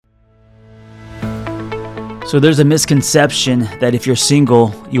So there's a misconception that if you're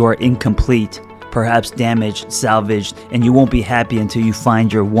single, you are incomplete, perhaps damaged, salvaged, and you won't be happy until you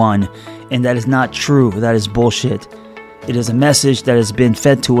find your one. And that is not true. That is bullshit. It is a message that has been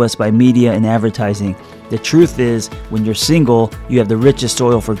fed to us by media and advertising. The truth is, when you're single, you have the richest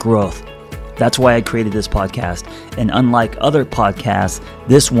soil for growth. That's why I created this podcast. And unlike other podcasts,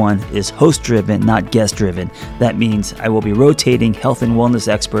 this one is host-driven, not guest-driven. That means I will be rotating health and wellness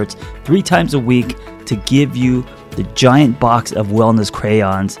experts 3 times a week to give you the giant box of wellness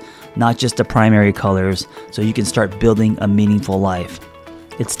crayons, not just the primary colors, so you can start building a meaningful life.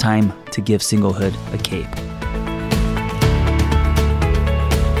 It's time to give singlehood a cape.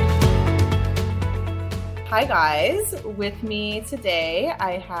 Hi guys, with me today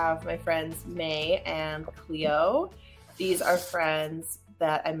I have my friends May and Cleo. These are friends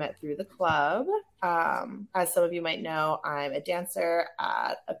that I met through the club. As some of you might know, I'm a dancer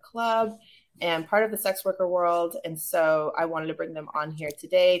at a club and part of the sex worker world, and so I wanted to bring them on here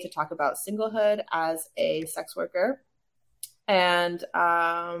today to talk about singlehood as a sex worker. And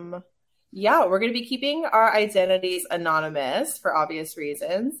we're going to be keeping our identities anonymous for obvious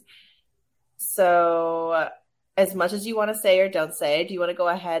reasons. So as much as you want to say or don't say, do you want to go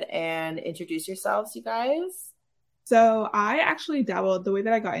ahead and introduce yourselves, you guys? So I actually dabbled. The way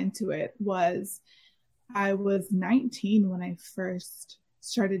that I got into it was I was 19 when I first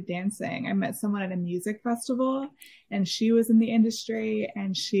started dancing. I met someone at a music festival and she was in the industry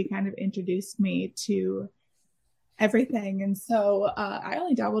and she kind of introduced me to everything. And so I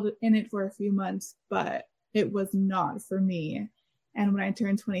only dabbled in it for a few months, but it was not for me. And when I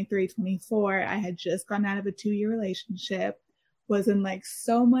turned 23, 24, I had just gotten out of a 2-year relationship, was in like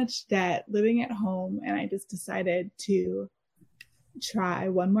so much debt, living at home. And I just decided to try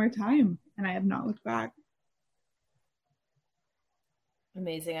one more time. And I have not looked back.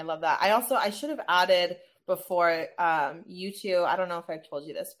 Amazing. I love that. I should have added before you two, I don't know if I've told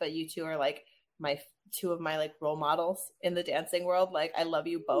you this, but you two are like two of my like role models in the dancing world. Like I love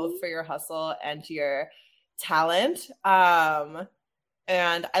you both for your hustle and your talent.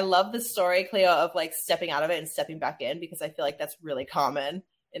 And I love the story, Cleo, of like stepping out of it and stepping back in, because I feel like that's really common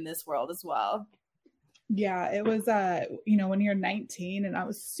in this world as well. Yeah, it was, when you're 19 and I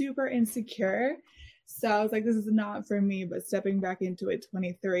was super insecure. So I was like, this is not for me, but stepping back into it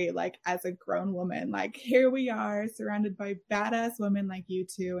 23, like as a grown woman, like here we are surrounded by badass women like you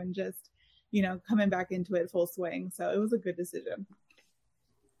two and just, coming back into it full swing. So it was a good decision.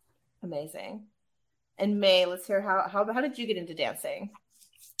 Amazing. And May, let's hear how did you get into dancing?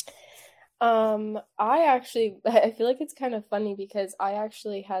 I feel like it's kind of funny because I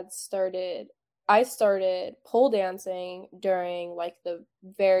started pole dancing during like the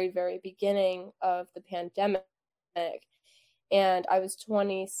very, very beginning of the pandemic, and I was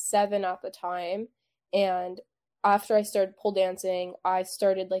 27 at the time. And after I started pole dancing, I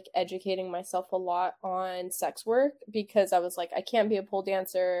started like educating myself a lot on sex work, because I was like, I can't be a pole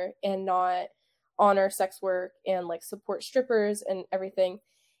dancer and not honor sex work and like support strippers and everything.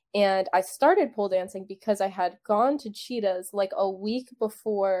 And I started pole dancing because I had gone to Cheetah's like a week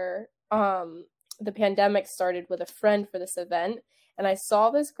before the pandemic started with a friend for this event. And I saw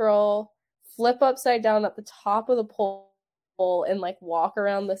this girl flip upside down at the top of the pole and like walk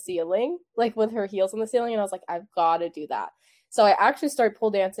around the ceiling, like with her heels on the ceiling. And I was like, I've got to do that. So I actually started pole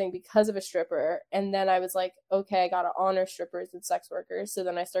dancing because of a stripper. And then I was like, okay, I got to honor strippers and sex workers. So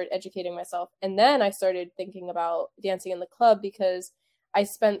then I started educating myself. And then I started thinking about dancing in the club because I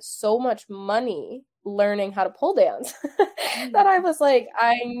spent so much money learning how to pole dance that I was like,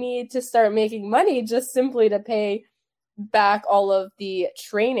 I need to start making money just simply to pay back all of the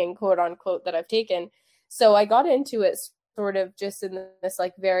training, quote unquote, that I've taken. So I got into it sort of just in this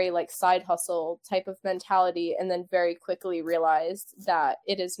like very like side hustle type of mentality, and then very quickly realized that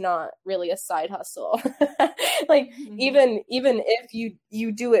it is not really a side hustle. Like even if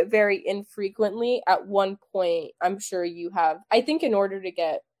you do it very infrequently, at one point I'm sure you have, I think in order to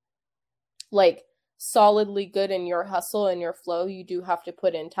get like solidly good in your hustle and your flow, you do have to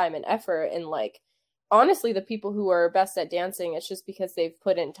put in time and effort. And like honestly, the people who are best at dancing, it's just because they've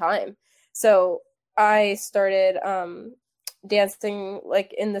put in time. So I started dancing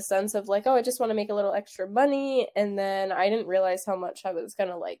like in the sense of like, oh, I just want to make a little extra money. And then I didn't realize how much I was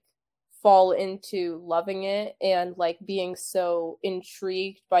gonna like fall into loving it and like being so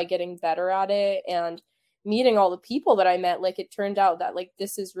intrigued by getting better at it and meeting all the people that I met. Like it turned out that like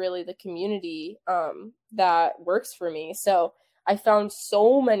this is really the community that works for me. So I found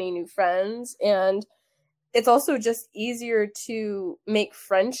so many new friends, and it's also just easier to make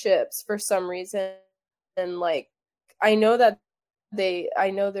friendships for some reason. And like, I know that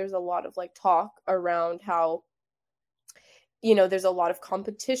I know there's a lot of like talk around how, you know, there's a lot of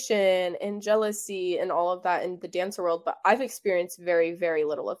competition and jealousy and all of that in the dancer world, but I've experienced very, very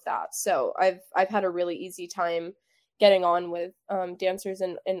little of that. So I've had a really easy time getting on with dancers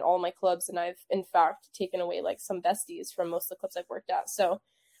in all my clubs, and I've in fact taken away like some besties from most of the clubs I've worked at. So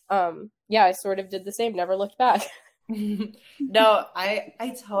yeah, I sort of did the same, never looked back. No,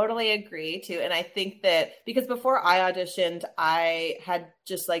 I totally agree too. And I think that because before I auditioned, I had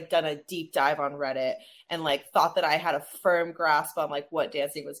just like done a deep dive on Reddit and like thought that I had a firm grasp on like what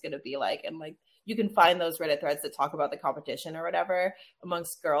dancing was going to be like. And like you can find those Reddit threads that talk about the competition or whatever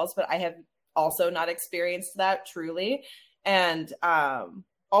amongst girls, but I have also not experienced that truly. And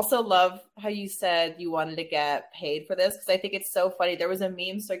also love how you said you wanted to get paid for this, because I think it's so funny. There was a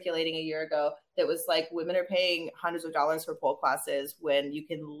meme circulating a year ago that was like, women are paying hundreds of dollars for pole classes when you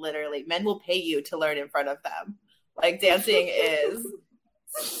can literally, men will pay you to learn in front of them. Like dancing is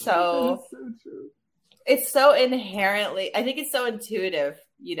so true. It's so inherently, I think it's so intuitive,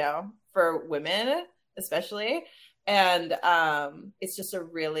 you know, for women especially. And it's just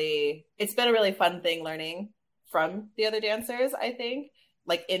it's been a really fun thing learning from the other dancers, I think,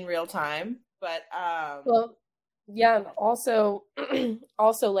 like in real time. But well, yeah, and also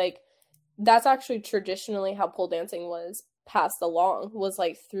like that's actually traditionally how pole dancing was passed along, was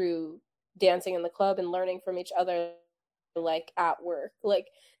like through dancing in the club and learning from each other, like at work. Like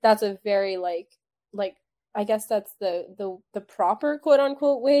that's a very like I guess that's the proper quote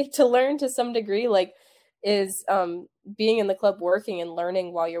unquote way to learn to some degree, like is being in the club working and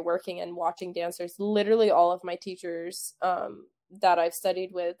learning while you're working and watching dancers. Literally all of my teachers that I've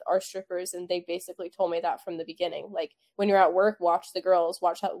studied with are strippers, and they basically told me that from the beginning. Like when you're at work, watch the girls,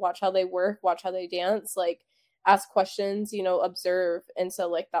 watch how they work, watch how they dance, like ask questions, you know, observe. And so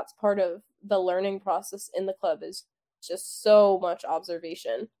like that's part of the learning process in the club, is just so much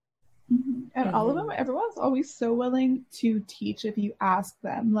observation. Mm-hmm. And all of them, everyone's always so willing to teach if you ask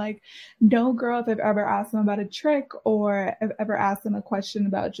them. Like, no girl, if I've ever asked them about a trick or I've ever asked them a question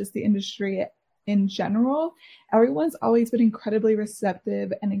about just the industry in general, everyone's always been incredibly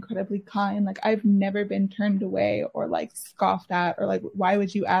receptive and incredibly kind. Like, I've never been turned away or like scoffed at or like, why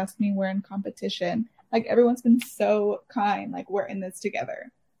would you ask me? We're in competition. Like, everyone's been so kind. Like, we're in this together.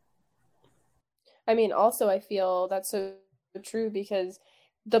 I mean, also, I feel that's so true, because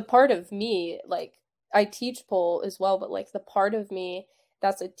the part of me, like, I teach pole as well, but like the part of me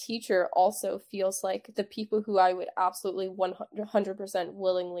that's a teacher also feels like the people who I would absolutely 100%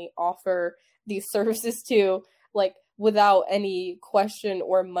 willingly offer these services to, like, without any question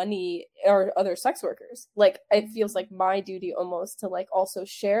or money, or other sex workers. Like, it feels like my duty almost to like also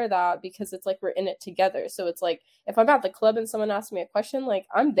share that, because it's like we're in it together. So it's like if I'm at the club and someone asks me a question, like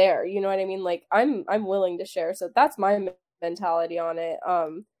I'm there, you know what I mean? Like I'm willing to share. So that's my mentality on it.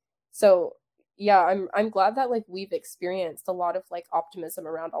 So yeah, I'm glad that like we've experienced a lot of like optimism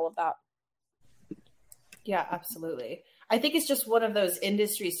around all of that. Yeah, absolutely. I think it's just one of those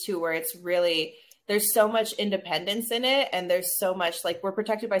industries too where it's really, there's so much independence in it, and there's so much like, we're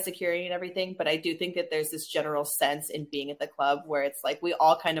protected by security and everything, but I do think that there's this general sense in being at the club where it's like we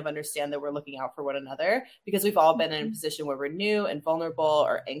all kind of understand that we're looking out for one another, because we've all been in a position where we're new and vulnerable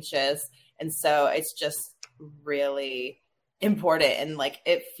or anxious. And so it's just really important, and like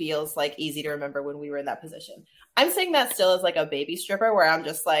it feels like easy to remember when we were in that position. I'm saying that still as like a baby stripper, where I'm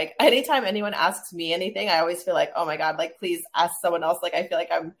just like, anytime anyone asks me anything, I always feel like, oh my God, like please ask someone else. Like I feel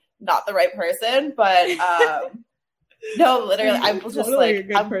like I'm not the right person, but no, literally, I'm just totally like a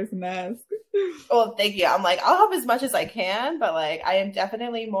good person to ask. Well, thank you. I'm like, I'll help as much as I can, but like I am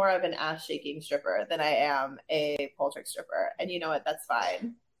definitely more of an ass shaking stripper than I am a pole trick stripper, and you know what? That's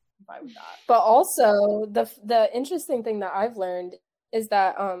fine. I'm fine with that. But also the interesting thing that I've learned is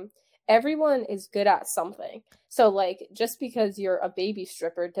that everyone is good at something. So like just because you're a baby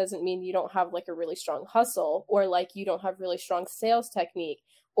stripper doesn't mean you don't have like a really strong hustle, or like you don't have really strong sales technique.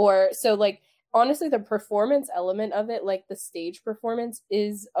 Or so like honestly the performance element of it, like the stage performance,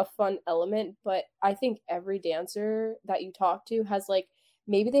 is a fun element, but I think every dancer that you talk to has like,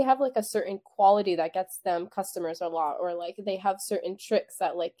 maybe they have like a certain quality that gets them customers a lot, or like they have certain tricks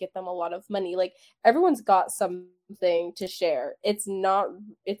that like get them a lot of money. Like everyone's got something to share. It's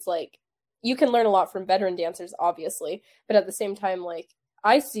like you can learn a lot from veteran dancers, obviously, but at the same time, like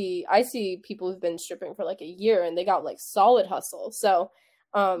I see people who've been stripping for like a year and they got like solid hustle. So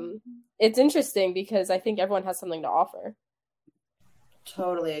it's interesting because I think everyone has something to offer.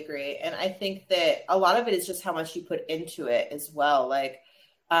 Totally agree. And I think that a lot of it is just how much you put into it as well. Like,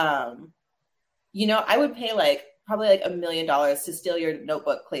 you know, I would pay like probably like $1 million to steal your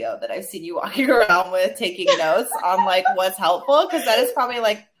notebook, Cleo, that I've seen you walking around with taking notes on like what's helpful. Cause that is probably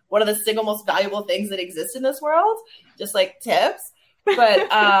like one of the single most valuable things that exist in this world. Just like tips. But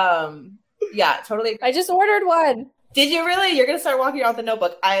yeah, totally. I just ordered one. Did you really? You're going to start walking around with the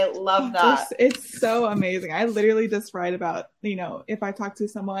notebook. I love that. It's so amazing. I literally just write about, if I talk to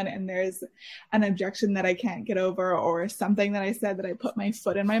someone and there's an objection that I can't get over or something that I said that I put my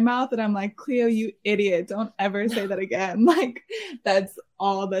foot in my mouth and I'm like, Cleo, you idiot. Don't ever say that again. Like that's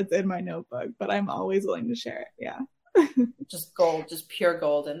all that's in my notebook, but I'm always willing to share it. Yeah. Just gold, just pure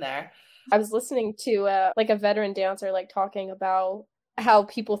gold in there. I was listening to like a veteran dancer like talking about how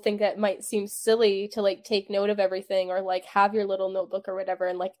people think that might seem silly to like take note of everything or like have your little notebook or whatever.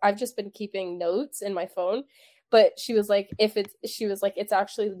 And like, I've just been keeping notes in my phone, but she was like, it's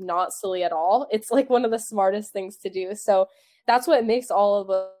actually not silly at all. It's like one of the smartest things to do. So that's what makes all of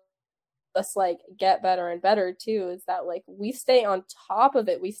us like get better and better too, is that like we stay on top of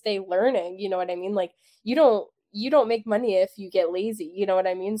it. We stay learning, you know what I mean? Like you don't make money if you get lazy, you know what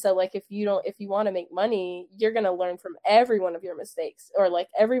I mean? So like if you want to make money, you're going to learn from every one of your mistakes or like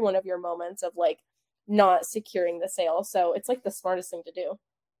every one of your moments of like not securing the sale. So it's like the smartest thing to do.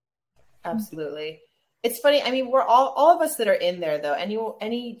 Absolutely. It's funny. I mean, we're all of us that are in there though.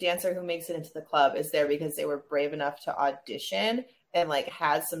 Any dancer who makes it into the club is there because they were brave enough to audition and like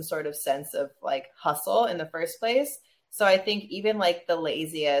had some sort of sense of like hustle in the first place. So I think even like the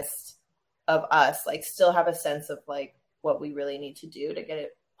laziest of us like still have a sense of like what we really need to do to get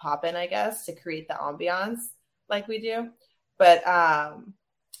it popping, I guess, to create the ambiance like we do. But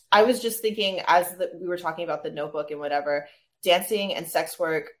I was just thinking we were talking about the notebook and whatever, dancing and sex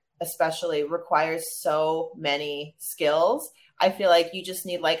work especially requires so many skills. I feel like you just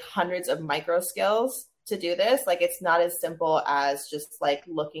need like hundreds of micro skills to do this. Like it's not as simple as just like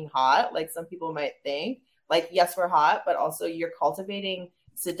looking hot like some people might think. Like yes, we're hot, but also you're cultivating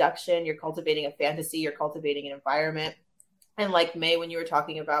seduction, you're cultivating a fantasy, you're cultivating an environment. And like May, when you were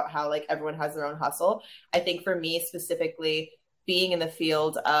talking about how like everyone has their own hustle, I think for me specifically, being in the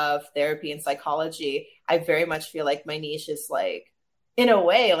field of therapy and psychology, I very much feel like my niche is like, in a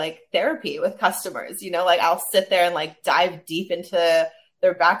way, like therapy with customers, like I'll sit there and like dive deep into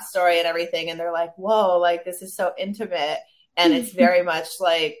their backstory and everything. And they're like, whoa, like this is so intimate. And it's very much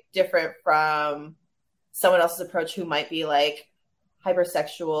like different from someone else's approach who might be like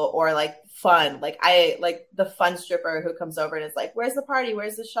hypersexual or like fun. Like I like the fun stripper who comes over and is like, where's the party?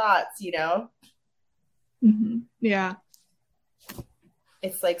 Where's the shots? Mm-hmm. Yeah.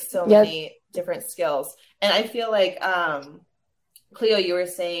 It's like so many different skills. And I feel like, Cleo, you were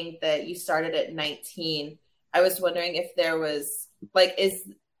saying that you started at 19. I was wondering if there was like, has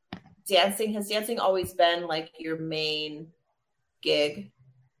dancing always been like your main gig?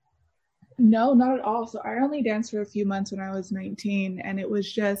 No, not at all. So I only danced for a few months when I was 19, and it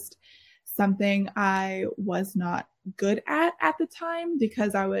was just something I was not good at the time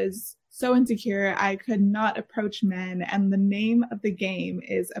because I was so insecure. I could not approach men, and the name of the game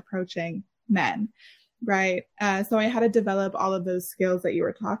is approaching men, right? So I had to develop all of those skills that you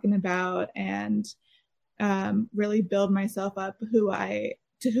were talking about and really build myself up to who I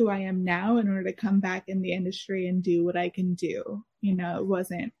am now in order to come back in the industry and do what I can do. It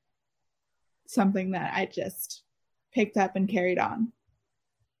wasn't something that I just picked up and carried on.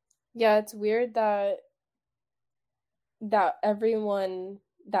 Yeah, it's weird that everyone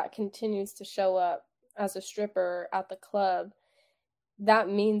that continues to show up as a stripper at the club, that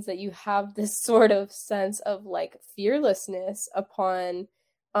means that you have this sort of sense of like fearlessness upon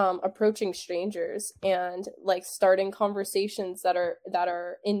approaching strangers and like starting conversations that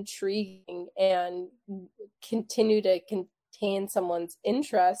are intriguing and continue to contain someone's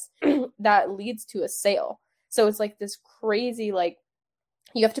interest that leads to a sale. So it's like this crazy, like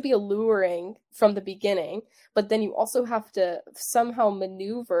you have to be alluring from the beginning, but then you also have to somehow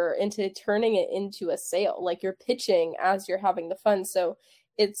maneuver into turning it into a sale. Like you're pitching as you're having the fun. So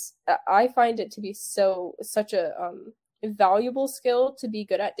I find it to be such a valuable skill to be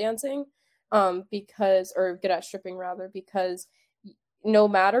good at dancing, or good at stripping rather, because no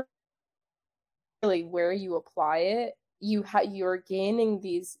matter really where you apply it, you're gaining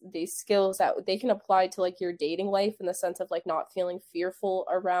these skills that they can apply to like your dating life in the sense of like not feeling fearful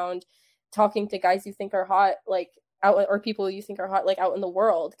around talking to guys you think are hot, like out, or people you think are hot, like out in the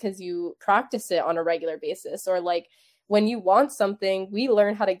world, because you practice it on a regular basis. Or like when you want something, we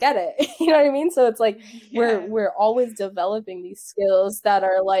learn how to get it. You know what I mean? So it's like we're always developing these skills that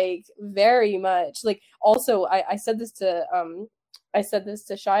are like very much like. Also, I said this to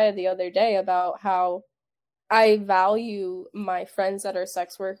Shia the other day about how I value my friends that are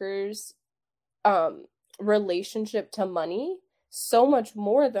sex workers relationship to money so much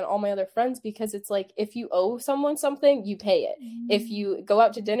more than all my other friends, because it's like, if you owe someone something, you pay it. If you go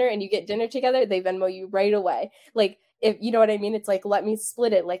out to dinner and you get dinner together, they Venmo you right away. Like, if you know what I mean, it's like, let me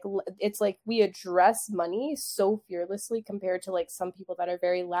split it. Like, it's like we address money so fearlessly compared to like some people that are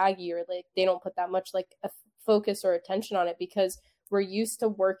very laggy, or like they don't put that much like a focus or attention on it, because we're used to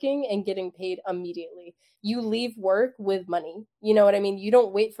working and getting paid immediately. You leave work with money. You know what I mean? You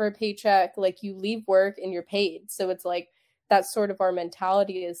don't wait for a paycheck. Like, you leave work and you're paid. So it's like, that's sort of our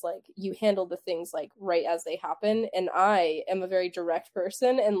mentality, is like, you handle the things like right as they happen. And I am a very direct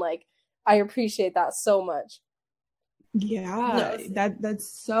person, and like, I appreciate that so much. Yeah,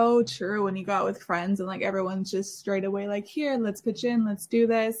 that's so true. When you go out with friends and like everyone's just straight away like, here, let's pitch in, let's do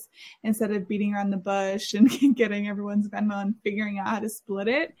this, instead of beating around the bush and getting everyone's Venmo and figuring out how to split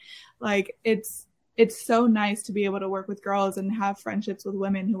it. Like, it's so nice to be able to work with girls and have friendships with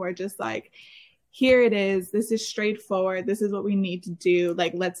women who are just like, here it is, this is straightforward, this is what we need to do,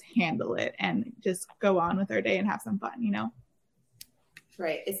 like, let's handle it and just go on with our day and have some fun, you know?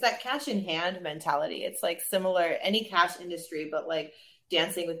 Right. It's that cash in hand mentality. It's like similar, any cash industry, but like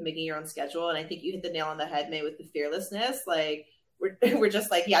dancing with making your own schedule. And I think you hit the nail on the head, May, with the fearlessness. Like, we're just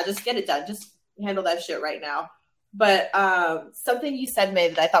like, yeah, just get it done. Just handle that shit right now. But something you said, May,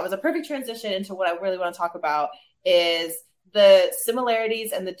 that I thought was a perfect transition into what I really want to talk about is the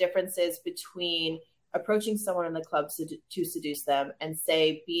similarities and the differences between approaching someone in the club to seduce them and,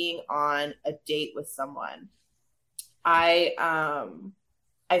 say, being on a date with someone.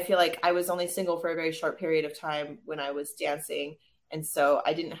 I feel like I was only single for a very short period of time when I was dancing. And so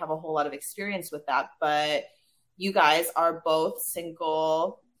I didn't have a whole lot of experience with that. But you guys are both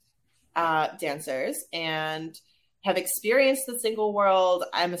single dancers and have experienced the single world,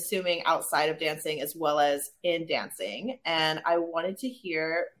 I'm assuming, outside of dancing as well as in dancing. And I wanted to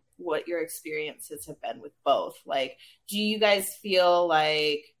hear what your experiences have been with both. Like, do you guys feel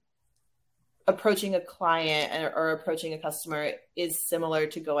like approaching a client or approaching a customer is similar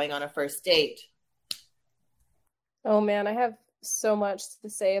to going on a first date? Oh man, I have so much to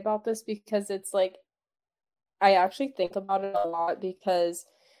say about this, because it's like, I actually think about it a lot, because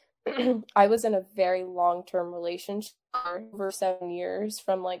I was in a very long-term relationship for over 7 years,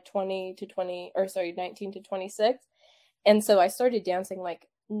 from like 19 to 26. And so I started dancing like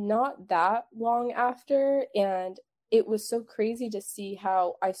not that long after, and it was so crazy to see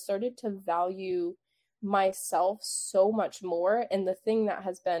how I started to value myself so much more. And the thing that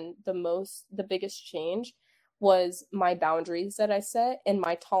has been the biggest change was my boundaries that I set and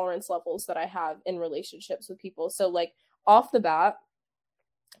my tolerance levels that I have in relationships with people. So like, off the bat,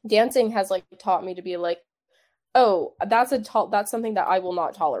 dancing has like taught me to be like, oh, that's something that I will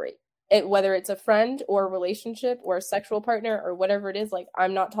not tolerate. Whether it's a friend or a relationship or a sexual partner or whatever it is, like,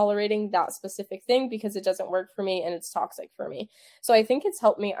 I'm not tolerating that specific thing because it doesn't work for me and it's toxic for me. So I think it's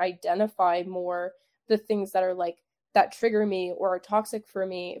helped me identify more the things that are like, that trigger me or are toxic for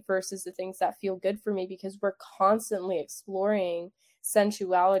me versus the things that feel good for me, because we're constantly exploring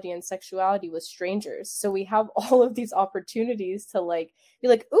sensuality and sexuality with strangers. So we have all of these opportunities to like be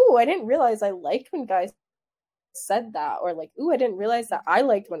like, ooh, I didn't realize I liked when guys said that, or like, ooh, I didn't realize that I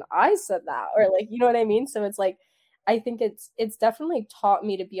liked when I said that, or like, you know what I mean? So it's like, I think it's definitely taught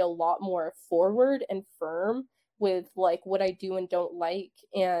me to be a lot more forward and firm with like what I do and don't like,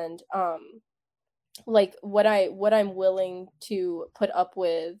 and like what I'm willing to put up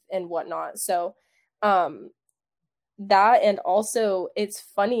with and whatnot. So that, and also it's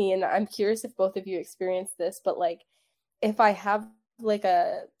funny, and I'm curious if both of you experienced this, but like, if I have like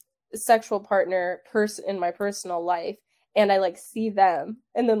a sexual partner person in my personal life and I like see them,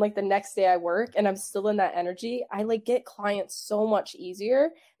 and then like the next day I work and I'm still in that energy, I like get clients so much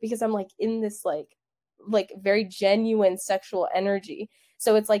easier because I'm like in this like very genuine sexual energy.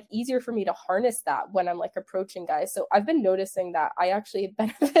 So it's like easier for me to harness that when I'm like approaching guys. So I've been noticing that I actually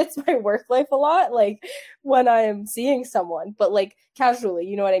benefits my work life a lot, like when I am seeing someone, but like casually,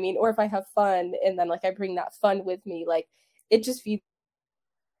 you know what I mean? Or if I have fun and then like I bring that fun with me, like it just feeds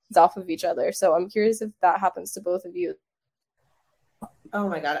off of each other. So I'm curious if that happens to both of you. Oh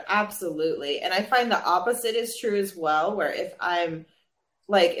my God, absolutely. And I find the opposite is true as well, where if I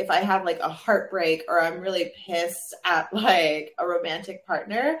have like a heartbreak or I'm really pissed at like a romantic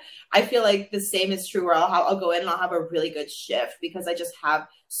partner, I feel like the same is true where I'll go in and I'll have a really good shift because I just have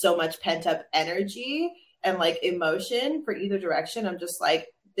so much pent up energy and like emotion for either direction. I'm just like,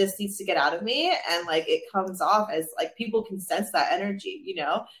 this needs to get out of me. And like, it comes off as like, people can sense that energy, you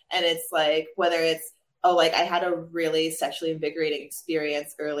know? And it's like, whether it's, oh, like I had a really sexually invigorating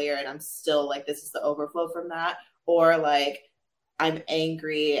experience earlier and I'm still like, this is the overflow from that. Or like, I'm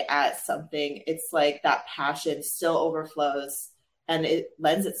angry at something, it's like that passion still overflows and it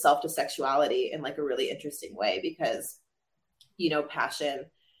lends itself to sexuality in like a really interesting way because, you know, passion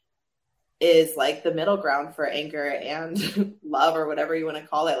is like the middle ground for anger and love or whatever you want to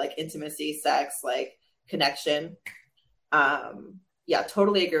call it, like intimacy, sex, like connection. Yeah,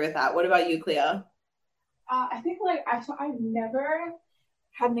 totally agree with that. What about you, Cleo? I think like I've never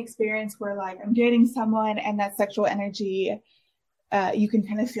had an experience where like I'm dating someone and that sexual energy, you can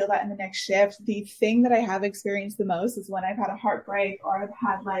kind of feel that in the next shift. The thing that I have experienced the most is when I've had a heartbreak or I've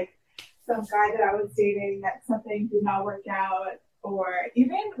had like some guy that I was dating that something did not work out, or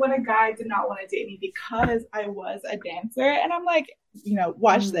even when a guy did not want to date me because I was a dancer. And I'm like, you know,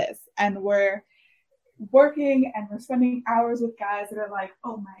 watch this. And we're working and we're spending hours with guys that are like,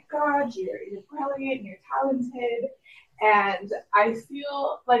 oh my God, you're brilliant, you're talented. And I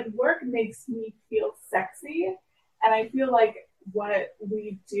feel like work makes me feel sexy. And I feel like what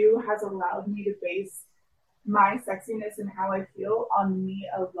we do has allowed me to base my sexiness and how I feel on me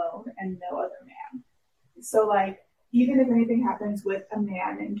alone and no other man. So like, even if anything happens with a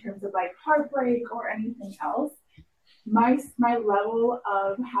man in terms of like heartbreak or anything else, my level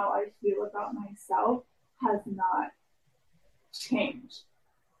of how I feel about myself has not changed.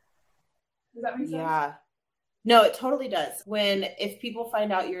 Does that make sense? Yeah. No, it totally does. If people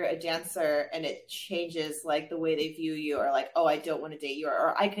find out you're a dancer and it changes like the way they view you, or like, oh, I don't want to date you,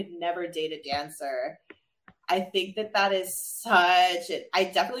 or I could never date a dancer. I think that is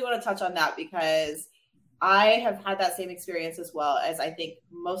I definitely want to touch on that because I have had that same experience as well, as I think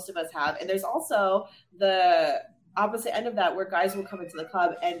most of us have. And there's also the opposite end of that where guys will come into the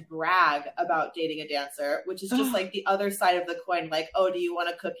club and brag about dating a dancer, which is just like the other side of the coin. Like, oh, do you want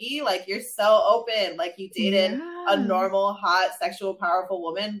a cookie? Like, you're so open. Like, you dated a normal, hot, sexual, powerful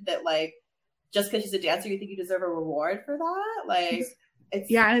woman that like, just because she's a dancer, you think you deserve a reward for that? Like,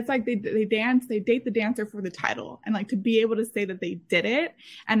 and it's like they date the dancer for the title, and like to be able to say that they did it,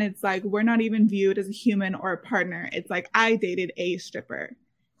 and it's like we're not even viewed as a human or a partner. It's like I dated a stripper,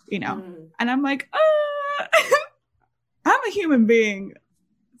 you know, and I'm like, I'm a human being.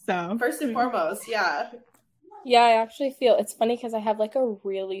 So first and foremost, yeah. Yeah, I actually feel it's funny because I have like a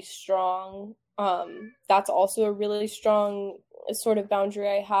really strong, that's also a really strong sort of boundary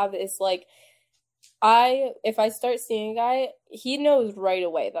I have is like, if I start seeing a guy, he knows right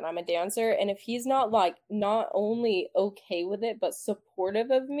away that I'm a dancer. And if he's not like, not only okay with it, but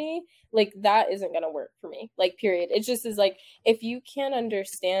supportive of me, like that isn't going to work for me, like period. It just is like, if you can't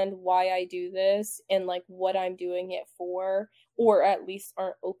understand why I do this and like what I'm doing it for, or at least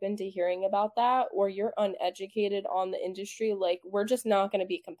aren't open to hearing about that, or you're uneducated on the industry, like we're just not going to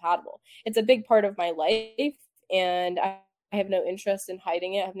be compatible. It's a big part of my life. And I have no interest in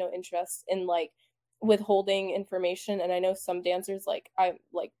hiding it. I have no interest in like withholding information. And I know some dancers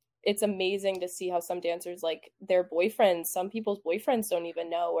it's amazing to see how some dancers like their boyfriends, some people's boyfriends don't even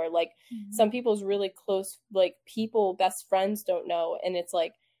know, or like some people's really close like people, best friends don't know. And it's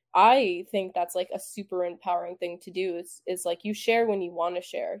like I think that's like a super empowering thing to do is like you share when you want to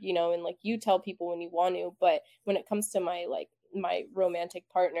share, you know, and like you tell people when you want to. But when it comes to my romantic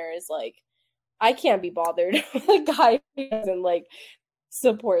partner is like I can't be bothered with a guy who doesn't like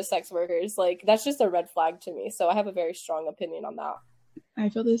support sex workers. Like that's just a red flag to me. So I have a very strong opinion on that. I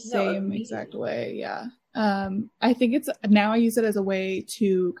feel the same exact way. Yeah. I think now I use it as a way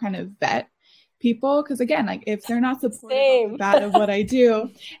to kind of vet people. Cause again, like if they're not supportive of what I do,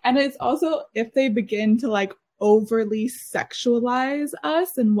 and it's also if they begin to like overly sexualize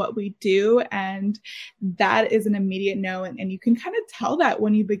us and what we do, and that is an immediate no. And you can kind of tell that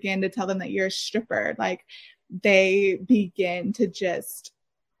when you begin to tell them that you're a stripper, like they begin to just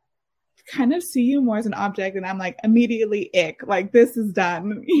kind of see you more as an object, and I'm like immediately ick, like this is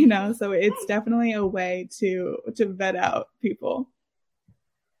done, you know. So it's definitely a way to vet out people.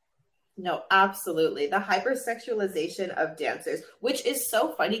 No, absolutely. The hypersexualization of dancers, which is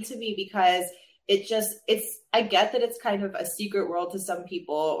so funny to me because I get that it's kind of a secret world to some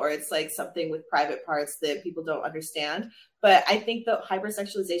people, or it's like something with private parts that people don't understand. But I think the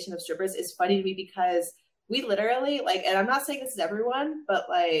hypersexualization of strippers is funny to me because we literally like, and I'm not saying this is everyone, but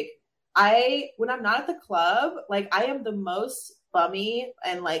like when I'm not at the club, like I am the most bummy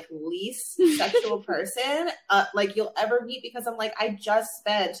and like least sexual person like you'll ever meet, because I'm like, I just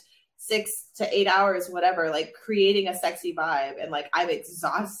spent 6 to 8 hours, whatever, like creating a sexy vibe. And like, I'm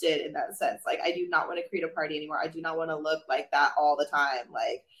exhausted in that sense. Like, I do not want to create a party anymore. I do not want to look like that all the time.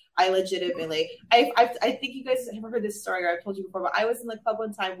 Like, I legitimately, I think you guys have heard this story, or I've told you before, but I was in the club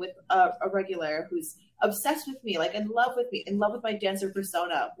one time with a regular who's obsessed with me, like in love with me, in love with my dancer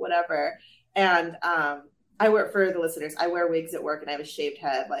persona, whatever. And I work, for the listeners, I wear wigs at work and I have a shaved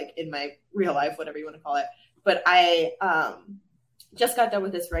head, like in my real life, whatever you want to call it. But I just got done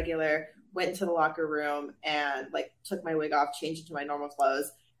with this regular, went into the locker room and like took my wig off, changed into my normal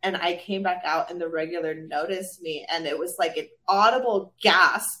clothes. And I came back out and the regular noticed me, and it was like an audible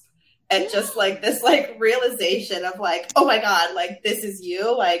gasp at just like this like realization of like, oh my God, like this is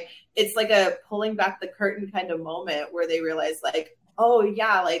you. Like it's like a pulling back the curtain kind of moment where they realize like, oh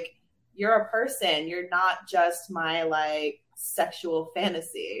yeah, like you're a person. You're not just my like sexual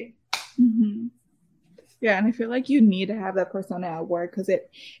fantasy. Mm-hmm. Yeah, and I feel like you need to have that persona at work because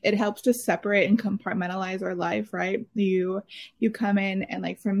it helps to separate and compartmentalize our life, right? You come in and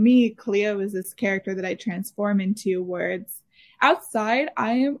like for me, Cleo is this character that I transform into where it's outside.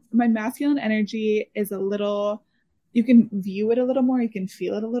 My masculine energy is a little, you can view it a little more, you can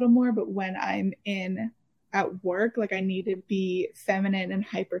feel it a little more, but when I'm in at work, like I need to be feminine and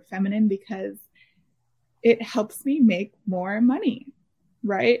hyper feminine because it helps me make more money,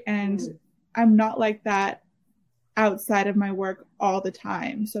 right? And I'm not like that outside of my work all the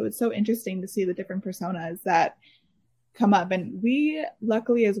time. So it's so interesting to see the different personas that come up. And we,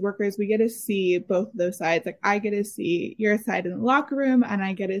 luckily as workers, we get to see both of those sides. Like I get to see your side in the locker room and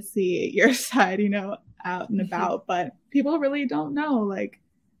I get to see your side, you know, out and about. But people really don't know like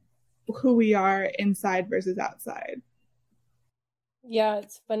who we are inside versus outside. Yeah,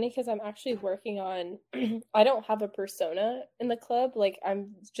 it's funny because I'm actually working on, I don't have a persona in the club. Like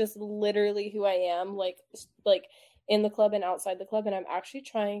I'm just literally who I am, like in the club and outside the club. And I'm actually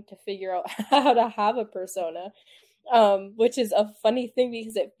trying to figure out how to have a persona, which is a funny thing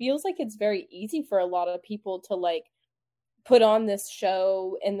because it feels like it's very easy for a lot of people to like put on this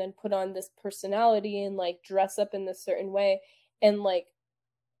show and then put on this personality and like dress up in this certain way. And like,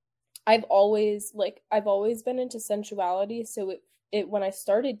 I've always been into sensuality. So it when I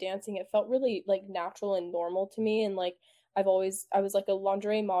started dancing, it felt really like natural and normal to me. And like I was like a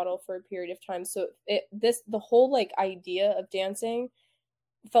lingerie model for a period of time. So the whole like idea of dancing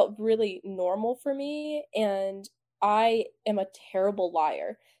felt really normal for me. And I am a terrible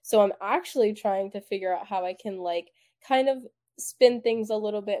liar. So I'm actually trying to figure out how I can like kind of spin things a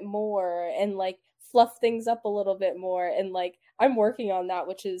little bit more and like fluff things up a little bit more. And like I'm working on that,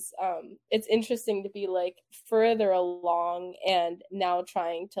 which is it's interesting to be like further along and now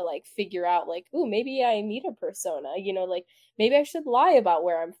trying to like figure out like, ooh, maybe I need a persona, you know, like maybe I should lie about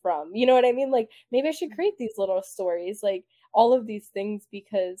where I'm from, you know what I mean? Like maybe I should create these little stories, like all of these things,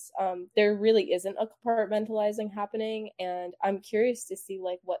 because there really isn't a compartmentalizing happening. And I'm curious to see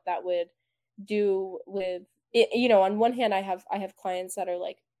like what that would do with it. You know, on one hand, I have clients that are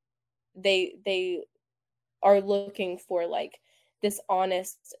like, they are looking for like this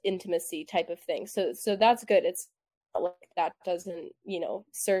honest intimacy type of thing. So that's good. It's not like that doesn't, you know,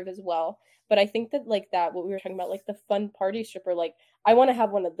 serve as well. But I think that like that, what we were talking about, like the fun party stripper, like I want to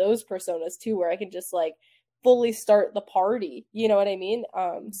have one of those personas too, where I can just like fully start the party. You know what I mean?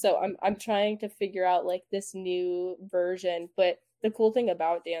 So I'm trying to figure out like this new version, but the cool thing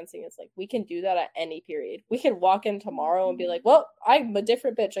about dancing is like we can do that at any period. We could walk in tomorrow and be like, well, I'm a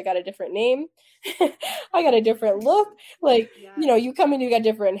different bitch. I got a different name. I got a different look. Like, yes. You know, you come in, you got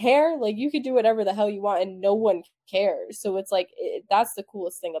different hair. Like you could do whatever the hell you want and no one cares. So it's like, that's the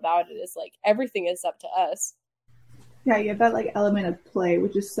coolest thing about it is like everything is up to us. Yeah, you have that like element of play,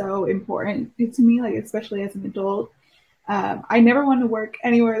 which is so important to me, like especially as an adult. I never want to work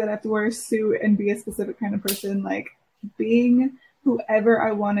anywhere that I have to wear a suit and be a specific kind of person. Like being whoever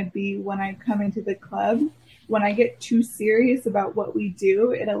I want to be when I come into the club. When I get too serious about what we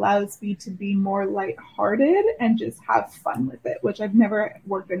do, it allows me to be more lighthearted and just have fun with it, which I've never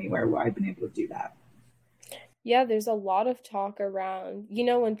worked anywhere where I've been able to do that. Yeah, there's a lot of talk around, you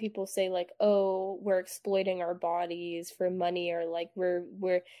know, when people say like, oh, we're exploiting our bodies for money, or like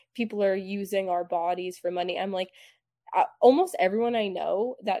we're people are using our bodies for money. I'm like, almost everyone I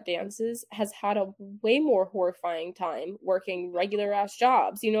know that dances has had a way more horrifying time working regular ass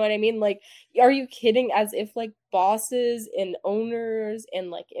jobs. You know what I mean? Like, are you kidding? As if like bosses and owners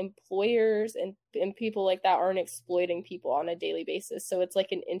and like employers and people like that aren't exploiting people on a daily basis. So it's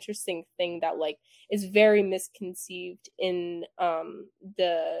like an interesting thing that like is very misconceived in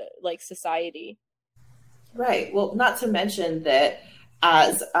the like society. Right. Well, not to mention that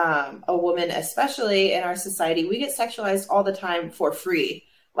as a woman, especially in our society, we get sexualized all the time for free,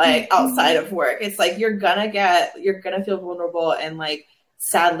 like outside of work. It's like you're gonna feel vulnerable and like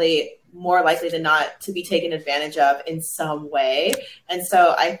sadly more likely than not to be taken advantage of in some way. And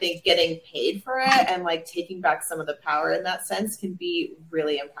so I think getting paid for it and like taking back some of the power in that sense can be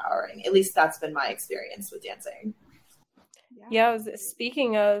really empowering. At least that's been my experience with dancing. Yeah,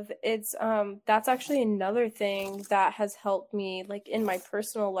 speaking of, it's that's actually another thing that has helped me like in my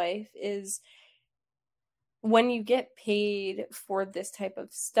personal life is when you get paid for this type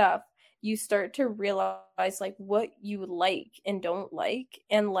of stuff, you start to realize like what you like and don't like.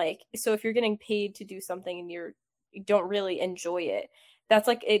 And like, so if you're getting paid to do something and you don't really enjoy it, that's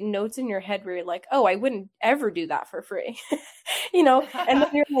like it notes in your head where you're like, oh, I wouldn't ever do that for free. And then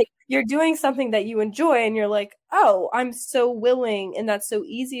you're like, you're doing something that you enjoy and you're like, oh, I'm so willing and that's so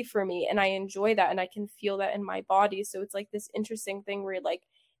easy for me and I enjoy that and I can feel that in my body. So it's like this interesting thing where like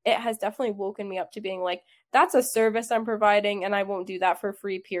it has definitely woken me up to being like, that's a service I'm providing and I won't do that for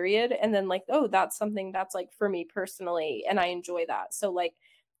free, period. And then like, oh, that's something that's like for me personally and I enjoy that. So like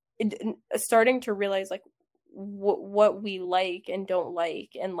starting to realize like what we like and don't like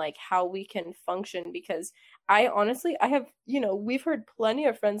and like how we can function, because I have, we've heard plenty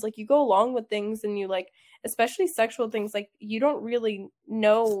of friends like you go along with things and you like, especially sexual things, like you don't really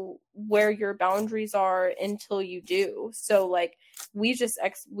know where your boundaries are until you do. So like we just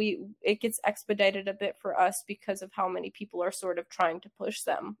it gets expedited a bit for us because of how many people are sort of trying to push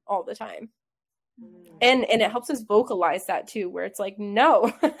them all the time. And it helps us vocalize that too, where it's like,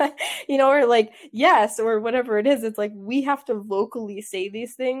 no, or like, yes, or whatever it is. It's like, we have to vocally say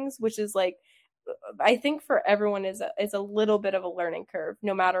these things, which is like, I think for everyone is a little bit of a learning curve,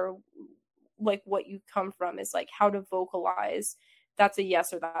 no matter like what you come from, is like how to vocalize that's a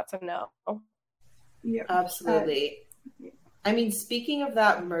yes or that's a no. Yeah, absolutely. I mean, speaking of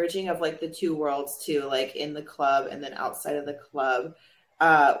that merging of like the two worlds too, like in the club and then outside of the club,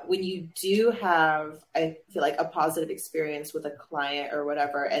 when you do have, I feel like, a positive experience with a client or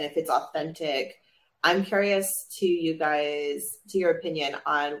whatever, and if it's authentic, I'm curious to you guys, to your opinion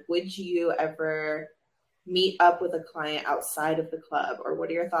on, would you ever meet up with a client outside of the club, or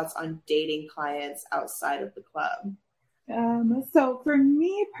what are your thoughts on dating clients outside of the club? So for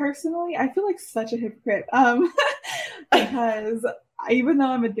me personally, I feel like such a hypocrite because even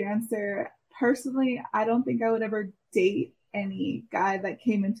though I'm a dancer, personally, I don't think I would ever date any guy that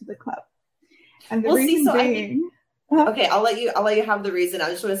came into the club. And the reason being, okay, I'll let you have the reason. I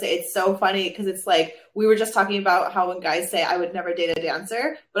just want to say it's so funny because it's like we were just talking about how when guys say I would never date a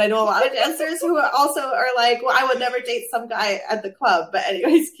dancer, but I know a lot of dancers who also are like, well, I would never date some guy at the club. But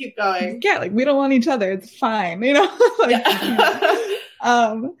anyways, keep going. Yeah, like we don't want each other. It's fine, like,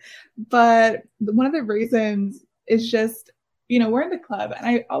 but one of the reasons is just, we're in the club, and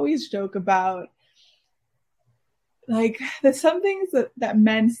I always joke about like there's some things that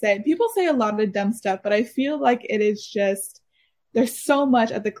men say. People say a lot of dumb stuff, but I feel like it is just, there's so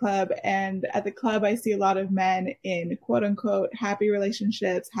much at the club, and at the club I see a lot of men in quote unquote happy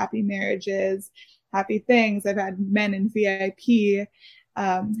relationships, happy marriages, happy things. I've had men in VIP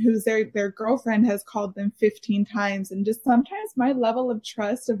whose their girlfriend has called them 15 times, and just sometimes my level of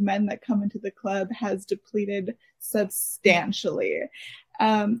trust of men that come into the club has depleted substantially,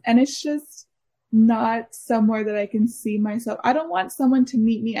 and it's just not somewhere that I can see myself. I don't want someone to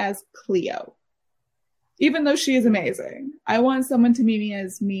meet me as Cleo, even though she is amazing. I want someone to meet me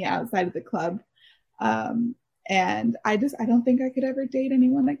as me outside of the club. And I don't think I could ever date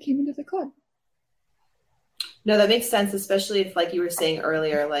anyone that came into the club. No, that makes sense, especially if, like you were saying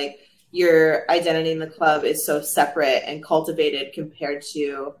earlier, like your identity in the club is so separate and cultivated compared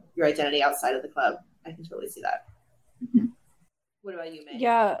to your identity outside of the club. I can totally see that. Mm-hmm. What about you, May?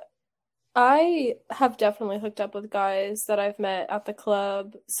 Yeah. I have definitely hooked up with guys that I've met at the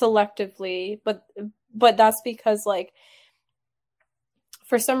club selectively, but that's because like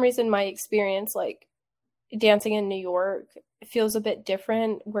for some reason my experience like dancing in New York feels a bit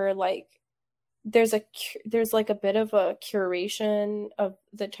different, where like there's like a bit of a curation of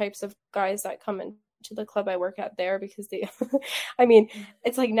the types of guys that come into the club I work at there, because they I mean,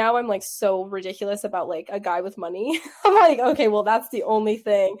 it's like now I'm like so ridiculous about like a guy with money. I'm like, okay, well that's the only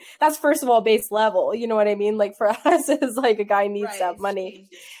thing. That's first of all base level, you know what I mean? Like for us it's like a guy needs to have money.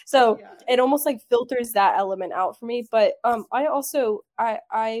 So it almost like filters that element out for me. But I also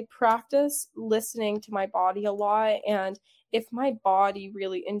I practice listening to my body a lot, and if my body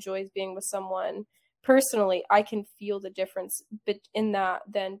really enjoys being with someone personally, I can feel the difference in that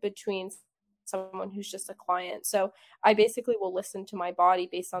than between someone who's just a client. So I basically will listen to my body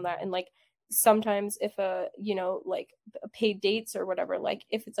based on that. And like sometimes if like paid dates or whatever, like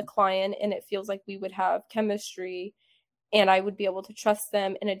if it's a client and it feels like we would have chemistry and I would be able to trust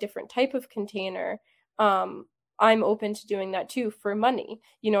them in a different type of container, I'm open to doing that too for money.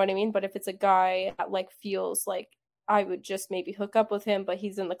 You know what I mean? But if it's a guy that like feels like I would just maybe hook up with him, but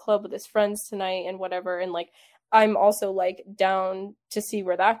he's in the club with his friends tonight and whatever, and like I'm also like down to see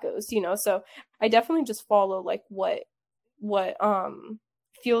where that goes, So I definitely just follow like what what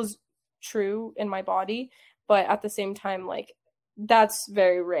feels true in my body, but at the same time, like, that's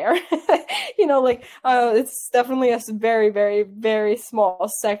very rare. You know, like, it's definitely a very, very, very small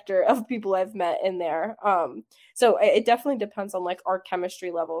sector of people I've met in there. So it definitely depends on, like, our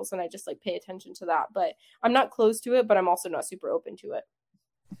chemistry levels, and I just, like, pay attention to that. But I'm not close to it, but I'm also not super open to it.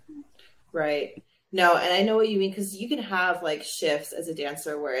 Right. No, and I know what you mean, because you can have like shifts as a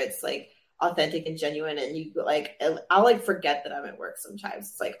dancer where it's like authentic and genuine, and you like, I'll like forget that I'm at work sometimes.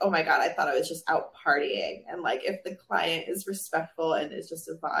 It's like, oh my God, I thought I was just out partying. And like, if the client is respectful and it's just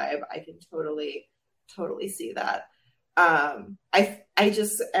a vibe, I can totally see that. I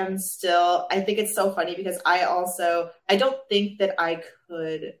just am still, I think it's so funny because I don't think that I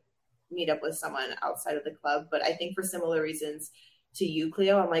could meet up with someone outside of the club, but I think for similar reasons to you,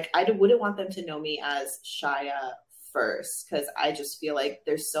 Cleo, I'm like, wouldn't want them to know me as Shia first, because I just feel like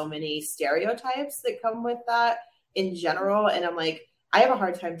there's so many stereotypes that come with that in general. And I'm like, I have a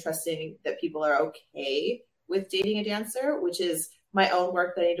hard time trusting that people are okay with dating a dancer, which is my own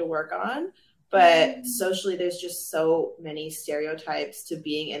work that I need to work on. But socially, there's just so many stereotypes to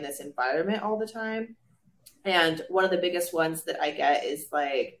being in this environment all the time. And one of the biggest ones that I get is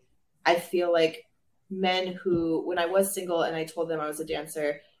like, I feel like men who, when I was single and I told them I was a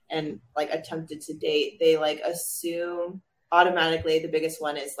dancer and like attempted to date, they like assume automatically, the biggest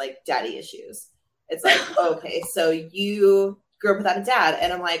one is like daddy issues. It's like, okay, so you grew up without a dad.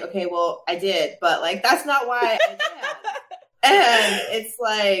 And I'm like, okay, well, I did, but like, that's not why I did. And it's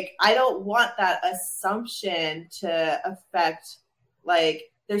like, I don't want that assumption to affect, like,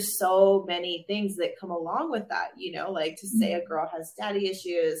 there's so many things that come along with that, you know, like to say a girl has daddy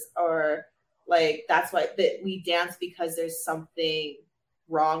issues, or like, that's why that we dance because there's something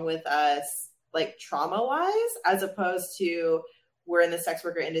wrong with us, like trauma wise, as opposed to we're in the sex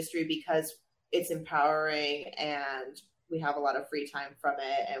worker industry because it's empowering and we have a lot of free time from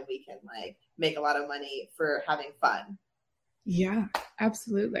it and we can like make a lot of money for having fun. Yeah,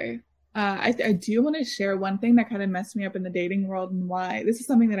 absolutely. I do want to share one thing that kind of messed me up in the dating world, and why this is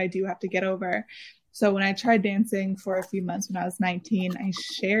something that I do have to get over. So when I tried dancing for a few months when I was 19, I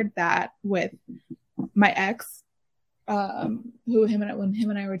shared that with my ex, when him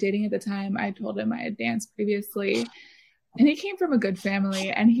and I were dating at the time. I told him I had danced previously, and he came from a good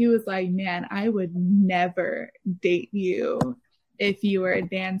family, and he was like, man, I would never date you if you were a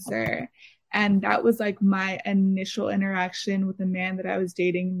dancer. And that was like my initial interaction with the man that I was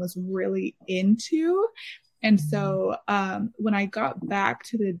dating was really into. And so when I got back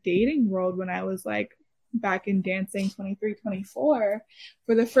to the dating world, when I was like back in dancing 23, 24,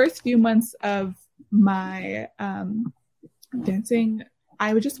 for the first few months of my dancing,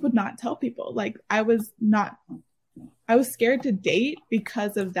 I would not tell people. Like I was scared to date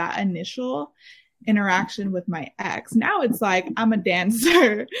because of that initial interaction with my ex. Now it's like, I'm a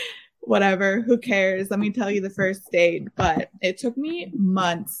dancer. Whatever, who cares? Let me tell you the first date. But it took me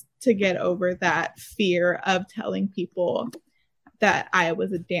months to get over that fear of telling people that I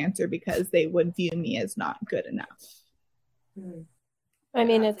was a dancer because they would view me as not good enough. I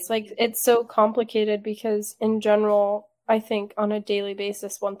mean, it's like, it's so complicated because in general, I think on a daily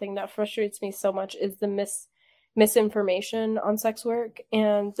basis, one thing that frustrates me so much is the misinformation on sex work,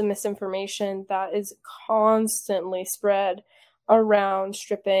 and the misinformation that is constantly spread around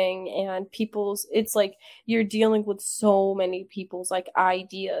stripping and people's, it's like you're dealing with so many people's like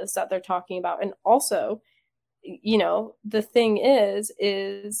ideas that they're talking about. And also, you know, the thing is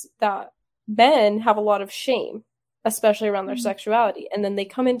that men have a lot of shame, especially around their sexuality. And then they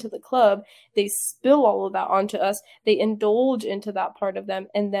come into the club, they spill all of that onto us, they indulge into that part of them,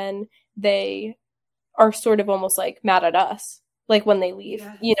 and then they are sort of almost like mad at us, like when they leave.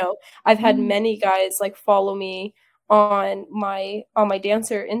 Yeah. You know, I've had many guys like follow me on my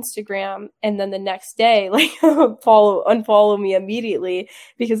dancer Instagram, and then the next day like unfollow me immediately,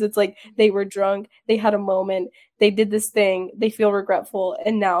 because it's like they were drunk, they had a moment, they did this thing, they feel regretful,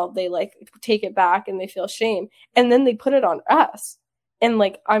 and now they like take it back and they feel shame, and then they put it on us. And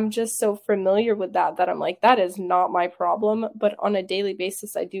like, I'm just so familiar with that I'm like, that is not my problem. But on a daily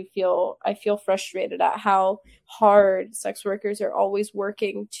basis, I feel frustrated at how hard sex workers are always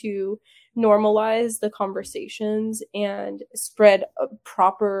working to normalize the conversations and spread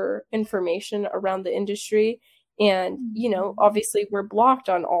proper information around the industry. And, you know, obviously we're blocked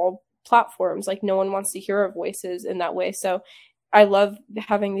on all platforms. Like, no one wants to hear our voices in that way. So I love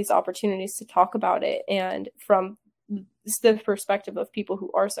having these opportunities to talk about it, and from the perspective of people who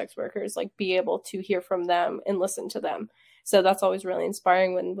are sex workers, like be able to hear from them and listen to them. So that's always really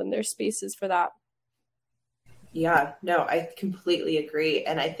inspiring when there's spaces for that. Yeah, no, I completely agree.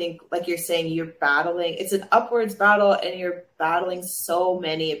 And I think, like you're saying, you're battling, it's an upwards battle and you're battling so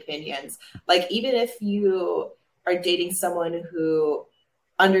many opinions. Like, even if you are dating someone who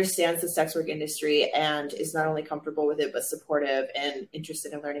understands the sex work industry and is not only comfortable with it, but supportive and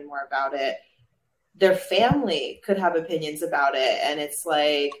interested in learning more about it, their family could have opinions about it. And it's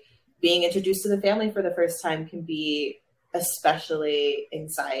like being introduced to the family for the first time can be especially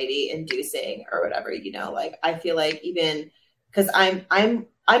anxiety inducing or whatever, you know, like I feel like even because I'm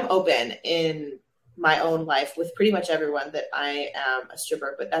open in my own life with pretty much everyone that I am a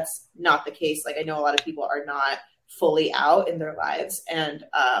stripper, but that's not the case. Like I know a lot of people are not fully out in their lives. And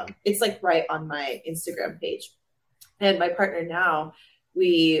it's like right on my Instagram page. And my partner now,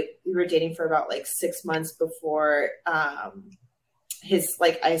 we were dating for about like 6 months before his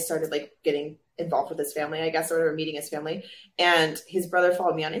like I started like getting involved with his family, I guess, or meeting his family. And his brother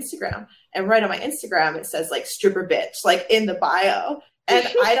followed me on Instagram. And right on my Instagram it says like stripper bitch, like in the bio. And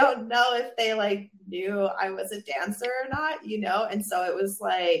I don't know if they like knew I was a dancer or not, you know? And so it was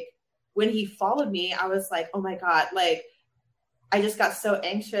like when he followed me, I was like, oh my God, like I just got so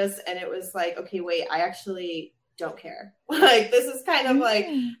anxious and it was like, okay, wait, I actually don't care. Like this is kind of like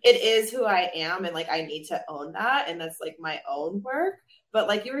it is who I am and like I need to own that and that's like my own work. But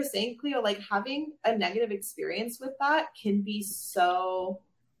like you were saying, Cleo, like having a negative experience with that can be so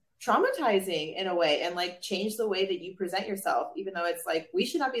traumatizing in a way and like change the way that you present yourself, even though it's like we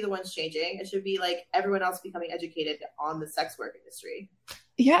should not be the ones changing. It should be like everyone else becoming educated on the sex work industry.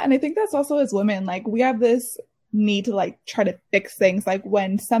 Yeah, and I think that's also as women, like we have this need to like try to fix things. Like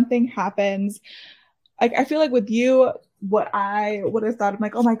when something happens, like I feel like with you, what I would have thought, I'm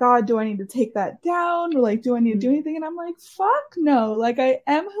like, oh my God, do I need to take that down? Or like, do I need to do anything? And I'm like, fuck no. Like I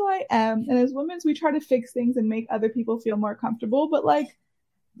am who I am. And as women, we try to fix things and make other people feel more comfortable. But like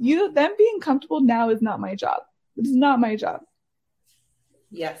them being comfortable now is not my job. It's not my job.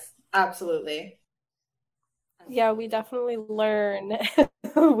 Yes, absolutely. Yeah, we definitely learn.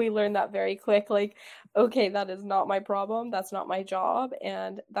 We learn that very quick. Like, okay, that is not my problem. That's not my job.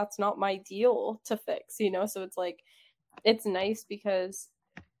 And that's not my deal to fix, you know? So it's like, it's nice because,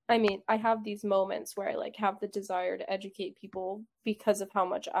 I mean, I have these moments where I like have the desire to educate people because of how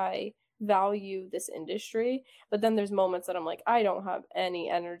much I value this industry. But then there's moments that I'm like, I don't have any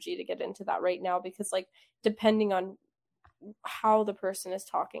energy to get into that right now because, like, depending on how the person is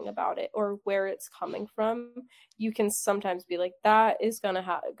talking about it or where it's coming from, you can sometimes be like, that is gonna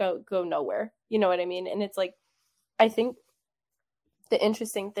go nowhere, you know what I mean? And it's like, I think the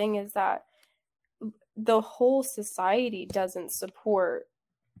interesting thing is that the whole society doesn't support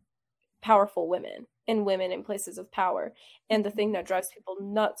powerful women and women in places of power. And the thing that drives people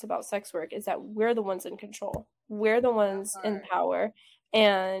nuts about sex work is that we're the ones in control, we're the ones in power,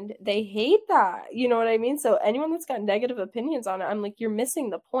 and they hate that, you know what I mean? So anyone that's got negative opinions on it, I'm like, you're missing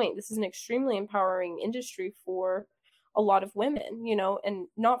the point. This is an extremely empowering industry for a lot of women, you know, and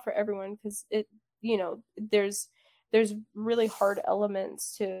not for everyone, because it, you know, there's really hard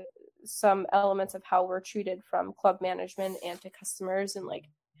elements to some elements of how we're treated from club management and to customers and like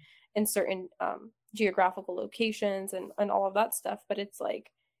in certain geographical locations and all of that stuff. But it's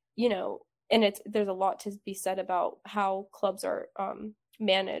like, you know, and there's a lot to be said about how clubs are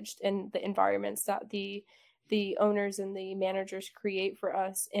managed and the environments that the owners and the managers create for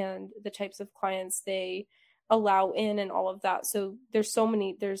us and the types of clients they allow in and all of that. So there's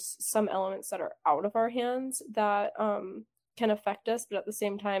some elements that are out of our hands that can affect us, but at the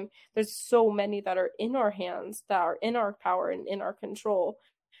same time there's so many that are in our hands, that are in our power and in our control.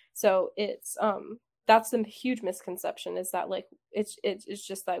 So it's that's the huge misconception, is that like it's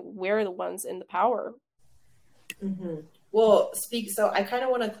just like we're the ones in the power. Mm-hmm. Well, so I kind of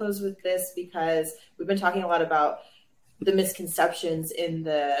want to close with this because we've been talking a lot about the misconceptions in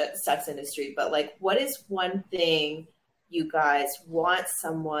the sex industry, but like, what is one thing you guys want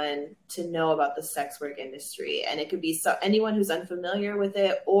someone to know about the sex work industry? And it could be anyone who's unfamiliar with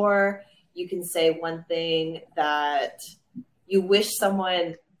it, or you can say one thing that you wish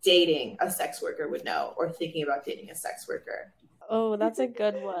someone dating a sex worker would know, or thinking about dating a sex worker. Oh, that's a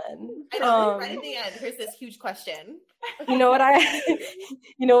good one. I know, right at the end, here's this huge question. You know what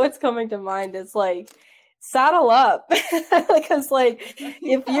you know what's coming to mind is like, saddle up. Because like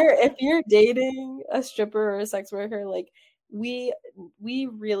if you're dating a stripper or a sex worker, like we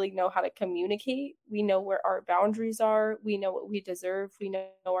really know how to communicate. We know where our boundaries are. We know what we deserve. We know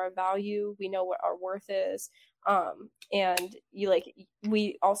our value. We know what our worth is. And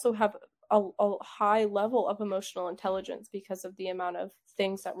we also have a high level of emotional intelligence because of the amount of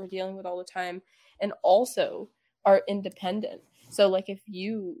things that we're dealing with all the time, and also are independent. So like if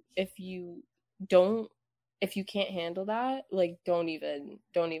you don't if you can't handle that, like don't even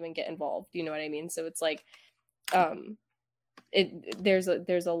get involved. You know what I mean? So it's like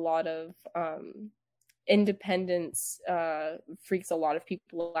there's a lot of independence freaks a lot of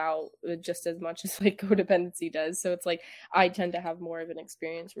people out just as much as like codependency does. So it's like I tend to have more of an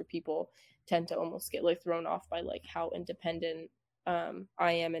experience where people tend to almost get like thrown off by like how independent I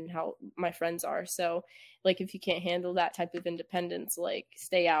am and how my friends are. So like if you can't handle that type of independence, like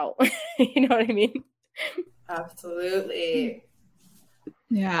stay out. You know what I mean? Absolutely.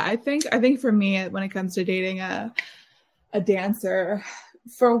 Yeah, I think for me, when it comes to dating a dancer,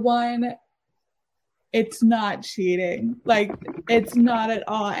 for one, it's not cheating. Like, it's not at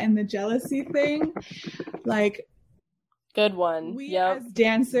all. And the jealousy thing, like, good one. We as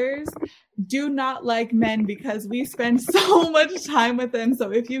dancers do not like men because we spend so much time with them.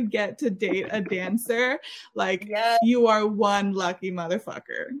 So if you get to date a dancer, like you are one lucky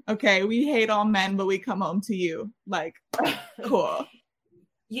motherfucker. Okay, we hate all men, but we come home to you. Like, cool.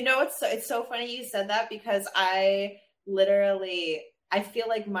 You know, it's so funny you said that because I feel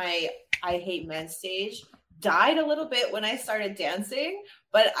like my I hate men stage died a little bit when I started dancing,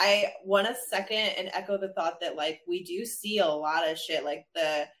 but I want to second and echo the thought that like we do see a lot of shit. Like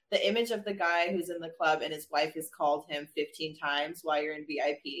the image of the guy who's in the club and his wife has called him 15 times while you're in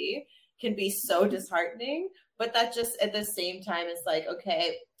VIP can be so disheartening, but that just at the same time is like,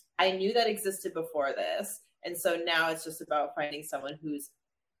 okay, I knew that existed before this, and so now it's just about finding someone who's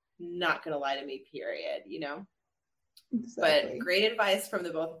not gonna lie to me, period, you know. Exactly. But great advice from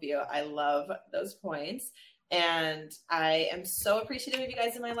the both of you. I love those points. And I am so appreciative of you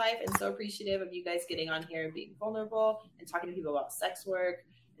guys in my life and so appreciative of you guys getting on here and being vulnerable and talking to people about sex work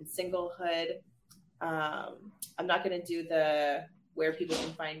and singlehood. I'm not going to do the where people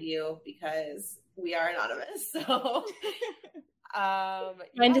can find you because we are anonymous. So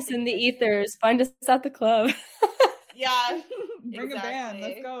find us in the ethers. Find us at the club. Yeah. Bring a band.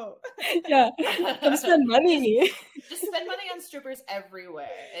 Let's go. Yeah. Come spend money. Just spend money on strippers everywhere.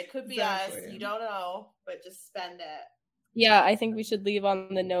 It could be us. You don't know, but just spend it. Yeah, I think we should leave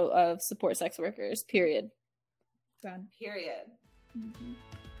on the note of support sex workers, period. Done. Period. Mm-hmm.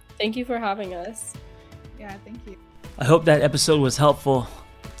 Thank you for having us. Yeah, thank you. I hope that episode was helpful.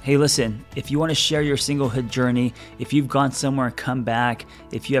 Hey, listen, if you want to share your singlehood journey, if you've gone somewhere and come back,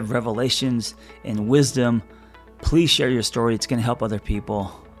 if you have revelations and wisdom, please share your story. It's going to help other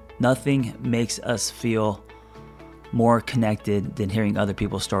people. Nothing makes us feel more connected than hearing other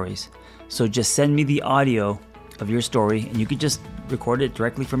people's stories. So just send me the audio of your story, and you can just record it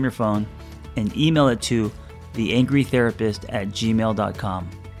directly from your phone and email it to theangrytherapist@gmail.com.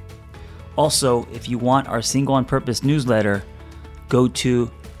 Also, if you want our Single on Purpose newsletter, go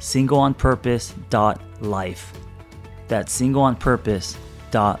to singleonpurpose.life. That's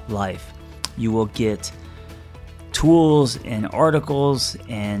singleonpurpose.life. You will get tools and articles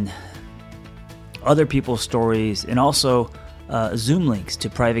and other people's stories, and also Zoom links to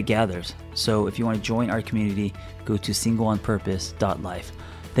private gathers. So if you want to join our community, go to singleonpurpose.life.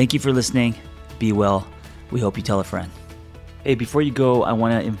 Thank you for listening. Be well. We hope you tell a friend. Hey, before you go, I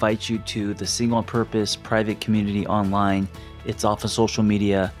want to invite you to the Single on Purpose private community online. It's off of social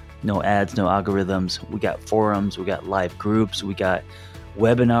media, no ads, no algorithms. We got forums, we got live groups, we got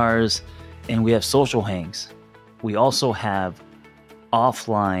webinars, and we have social hangs. We also have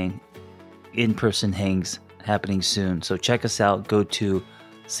offline in-person hangs happening soon. So check us out. Go to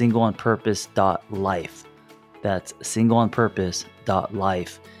singleonpurpose.life. That's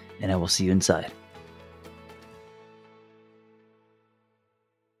singleonpurpose.life. And I will see you inside.